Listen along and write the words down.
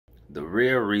the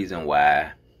real reason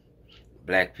why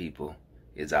black people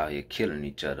is out here killing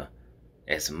each other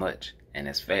as much and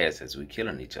as fast as we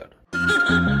killing each other.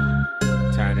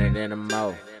 Turn it in the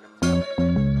mouth.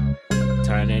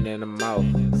 Turn it in the mouth.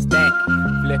 Stack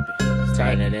it, flip it.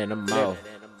 Turn it in the mouth.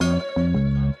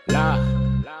 La.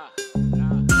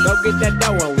 Go get that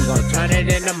dough and we gon' turn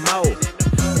it in the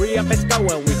mouth. Free up and go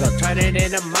and we gon' turn it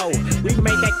in the mouth. We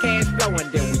make that cash flow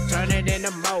and then we turn it in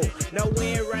the mouth. No, we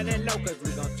ain't running low cause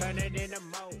we gon' turn it in the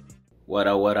mouth. What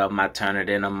up, my turn it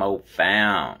in the mouth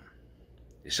fam?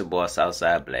 It's your boy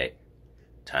Southside Black.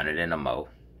 Turn it in the mouth.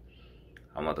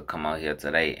 I want to come out here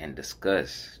today and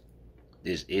discuss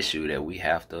this issue that we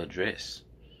have to address.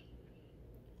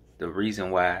 The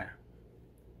reason why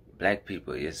black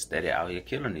people is steady out here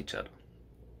killing each other.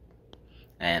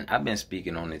 And I've been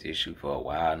speaking on this issue for a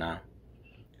while now.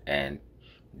 And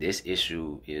this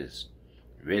issue is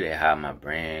really how my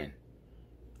brand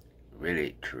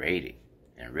really created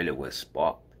and really what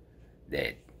sparked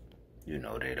that,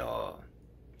 that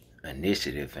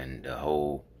initiative and the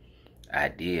whole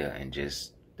idea and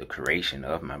just the creation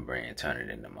of my brand, Turn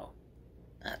It Into Mo.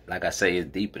 Like I say,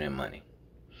 it's deeper than money.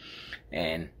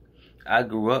 And I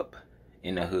grew up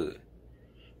in the hood.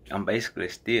 I'm basically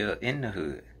still in the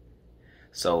hood.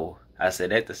 So I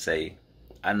said that to say,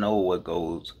 I know what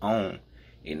goes on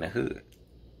in the hood.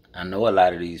 I know a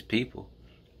lot of these people,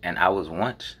 and I was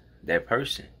once that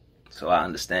person. So I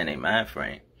understand their mind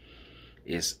frame.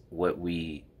 It's what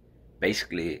we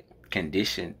basically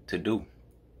conditioned to do.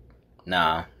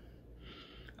 Now,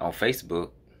 on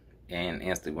Facebook and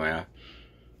Instagram,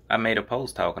 I made a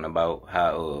post talking about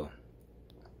how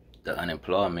the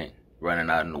unemployment running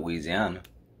out in Louisiana,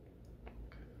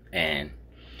 and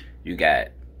we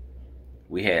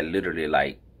had literally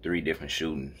like 3 different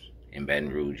shootings in Baton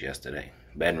Rouge yesterday.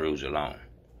 Baton Rouge alone.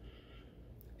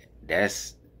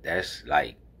 That's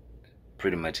like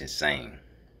pretty much insane.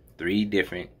 3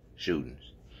 different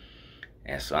shootings.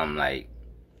 And so I'm like,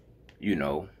 it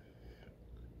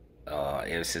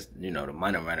was just, the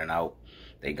money running out.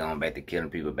 They going back to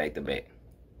killing people back to back.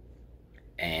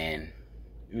 And,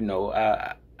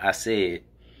 I said,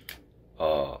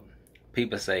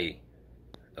 people say,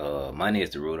 money is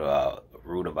the root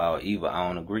of all evil. I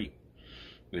don't agree.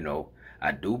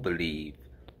 I do believe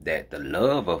that the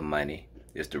love of money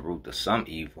is the root of some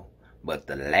evil, but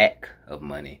the lack of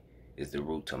money is the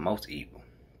root to most evil.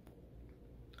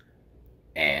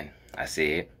 And I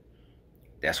said,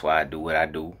 that's why I do what I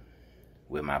do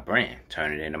with my brand,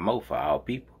 Turn It Into Mo for all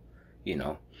people,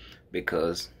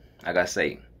 because like I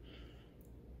say,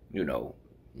 you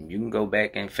can go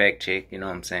back and fact check, what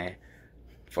I'm saying?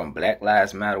 From Black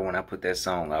Lives Matter when I put that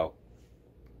song out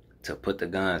to Put the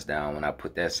Guns Down when I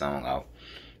put that song out,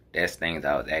 that's things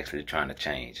I was actually trying to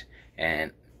change.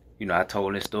 And, I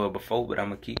told this story before, but I'm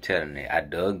going to keep telling it. I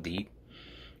dug deep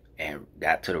and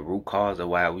got to the root cause of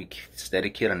why we steady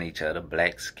killing each other,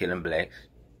 blacks killing blacks,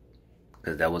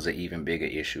 because that was an even bigger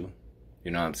issue.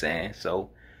 You know what I'm saying? So,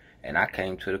 and I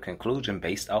came to the conclusion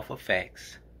based off of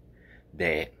facts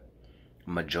that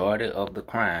majority of the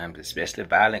crimes, especially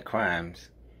violent crimes,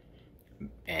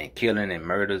 and killing and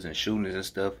murders and shootings and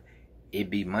stuff, it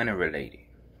be money related.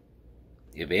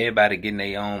 If everybody getting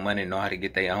their own money, know how to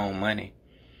get their own money,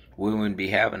 we wouldn't be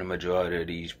having a majority of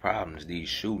these problems, these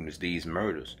shootings, these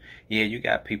murders. Yeah, you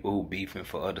got people who beefing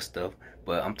for other stuff,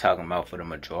 but I'm talking about for the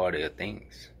majority of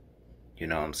things. You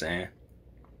know what I'm saying?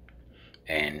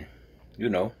 And,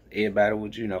 everybody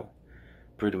would,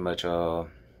 pretty much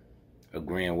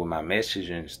agreeing with my message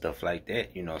and stuff like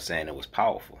that, saying it was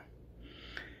powerful.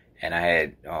 And I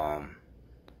had, I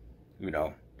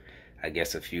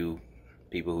guess a few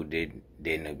people who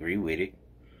didn't agree with it,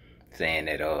 saying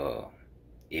that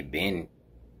it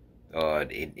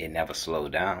never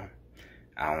slowed down.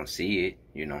 I don't see it,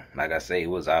 like I say, it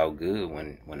was all good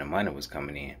when the money was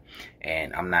coming in.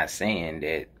 And I'm not saying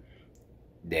that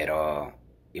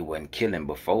it wasn't killing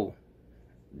before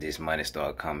this money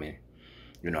started coming.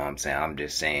 You know what I'm saying? I'm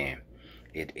just saying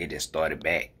it just started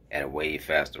back at a way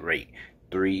faster rate.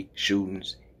 3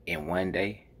 shootings in one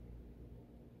day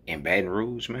in Baton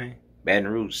Rouge, man. Baton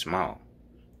Rouge small.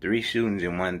 3 shootings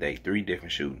in one day, 3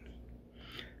 different shootings.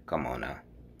 Come on now.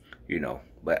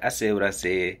 But I said what I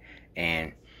said,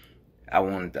 and I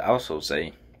wanted to also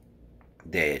say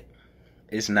that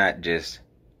it's not just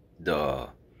the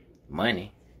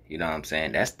money, you know what I'm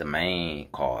saying? That's the main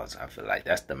cause. I feel like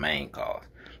that's the main cause.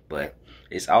 But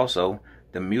it's also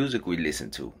the music we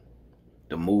listen to,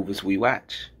 the movies we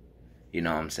watch. You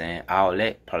know what I'm saying? All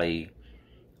that play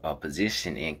a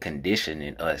position in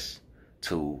conditioning us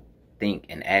to think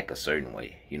and act a certain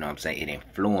way. You know what I'm saying? It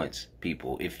influences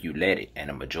people if you let it. And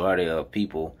the majority of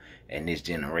people in this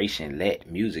generation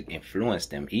let music influence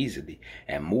them easily.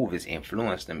 And movies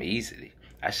influence them easily.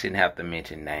 I shouldn't have to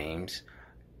mention names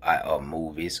or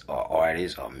movies or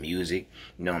artists or music.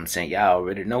 You know what I'm saying? Y'all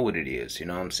already know what it is. You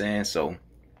know what I'm saying? So,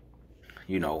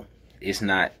 you know, it's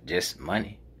not just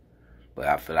money. But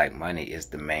I feel like money is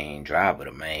the main driver,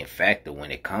 the main factor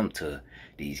when it comes to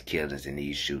these killings and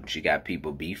these shootings. You got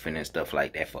people beefing and stuff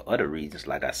like that for other reasons.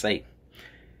 Like I say,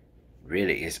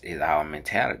 really, it's our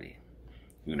mentality.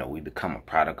 You know, we become a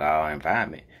product of our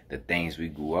environment. The things we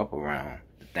grew up around,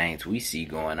 the things we see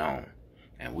going on.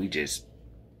 And we just,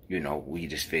 you know, we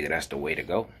just figure that's the way to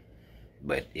go.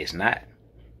 But it's not.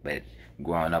 But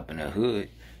growing up in the hood,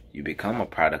 you become a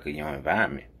product of your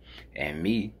environment. And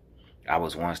me, I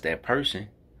was once that person,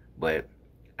 but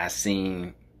I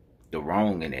seen the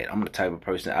wrong in it. I'm the type of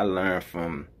person, I learn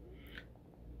from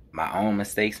my own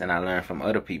mistakes and I learn from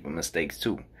other people's mistakes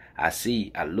too. I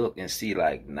look and see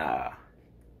like, nah,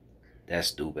 that's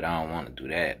stupid. I don't want to do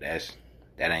that.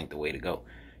 That ain't the way to go.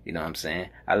 You know what I'm saying?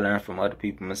 I learn from other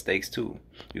people's mistakes too.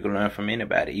 You can learn from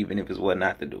anybody, even if it's what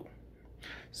not to do.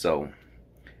 So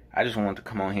I just wanted to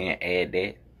come on here and add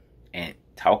that and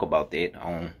talk about that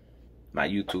on my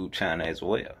YouTube channel as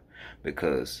well,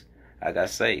 because like I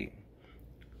say,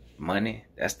 money,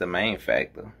 that's the main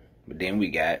factor. But then we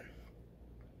got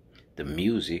the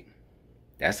music,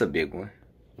 that's a big one.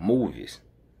 Movies,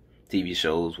 TV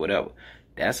shows, whatever,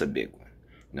 that's a big one.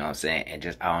 You know what I'm saying? And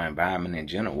just our environment in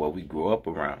general, what we grew up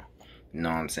around. You know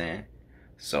what I'm saying?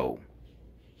 So,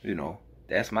 you know,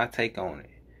 that's my take on it.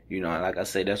 You know, and like I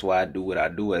say, that's why I do what I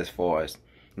do as far as,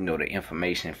 you know, the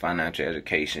information, financial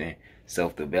education,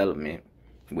 self-development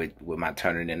with my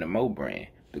Turn It Into Mo brand,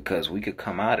 because we could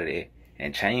come out of there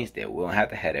and change that. We don't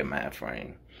have to have that mind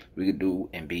frame. We could do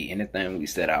and be anything we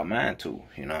set our mind to,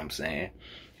 you know what I'm saying?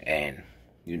 And,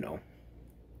 you know,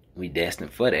 we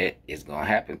destined for that. It's going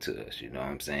to happen to us, you know what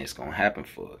I'm saying? It's going to happen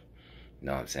for us. You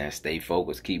know what I'm saying? Stay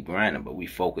focused, keep grinding, but we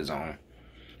focus on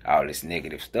all this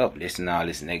negative stuff, listen to all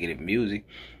this negative music.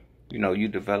 You know, you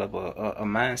develop a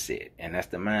mindset, and that's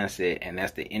the mindset, and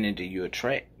that's the energy you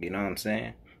attract. You know what I'm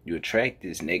saying? You attract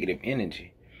this negative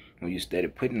energy when you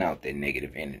started putting out that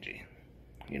negative energy.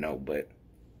 You know, but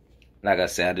like I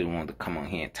said, I just wanted to come on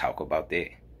here and talk about that.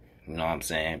 You know what I'm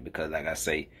saying? Because like I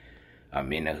say,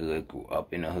 I'm in the hood, grew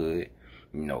up in the hood.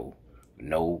 You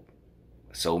know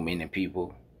so many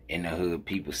people in the hood,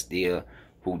 people still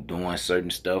who doing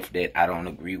certain stuff that I don't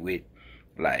agree with.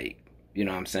 Like, you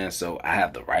know what I'm saying? So I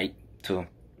have the right to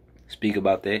speak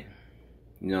about that.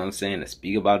 You know what I'm saying? To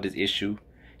speak about this issue.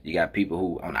 You got people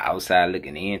who on the outside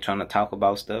looking in trying to talk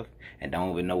about stuff and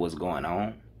don't even know what's going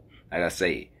on. Like I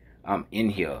say, I'm in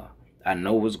here. I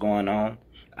know what's going on.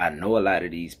 I know a lot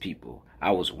of these people.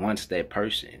 I was once that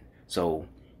person. So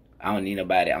I don't need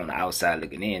nobody on the outside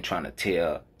looking in trying to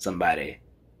tell somebody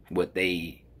what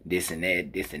they this and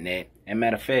that. And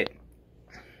matter of fact,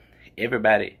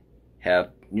 everybody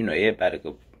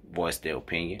could voice their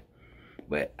opinion.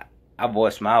 But I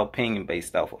voice my opinion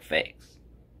based off of facts.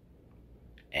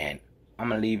 And I'm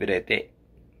going to leave it at that.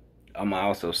 I'm going to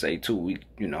also say, too, we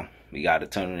got to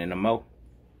turn it into mo.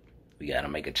 We got to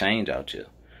make a change out here.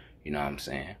 You know what I'm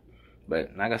saying?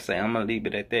 But like I say, I'm going to leave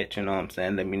it at that. You know what I'm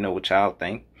saying? Let me know what y'all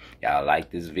think. Y'all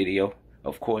like this video?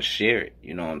 Of course, share it.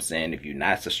 You know what I'm saying? If you're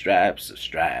not subscribed,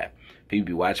 subscribe. People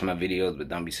be watching my videos, but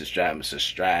don't be subscribing.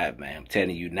 Subscribe, man. I'm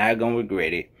telling you, you're not going to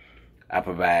regret it. I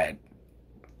provide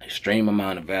extreme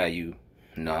amount of value.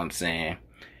 You know what I'm saying?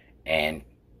 And,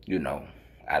 you know,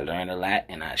 I learn a lot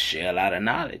and I share a lot of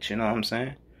knowledge. You know what I'm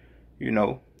saying? You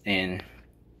know, and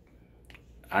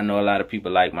I know a lot of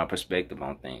people like my perspective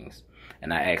on things.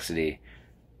 And I actually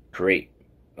create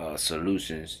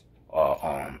solutions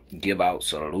or give out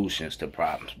solutions to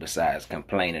problems besides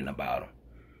complaining about them.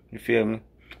 You feel me?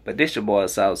 But this your boy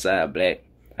Southside Black.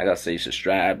 Like I say,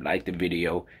 subscribe, like the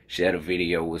video, share the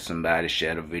video with somebody,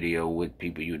 share the video with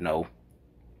people you know.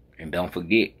 And don't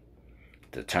forget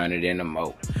to turn it into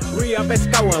mo. We up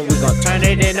and going, we gon' turn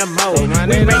it into mo. We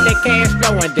make the cash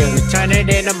flowing, then we turn it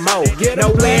into mo.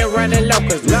 No way running low,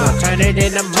 cause we gon' turn it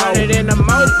into mo. Turn it into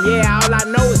mo. Yeah, all I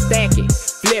know is stack it,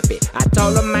 flip it. I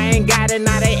told them I ain't got it,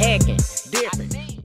 now they acting.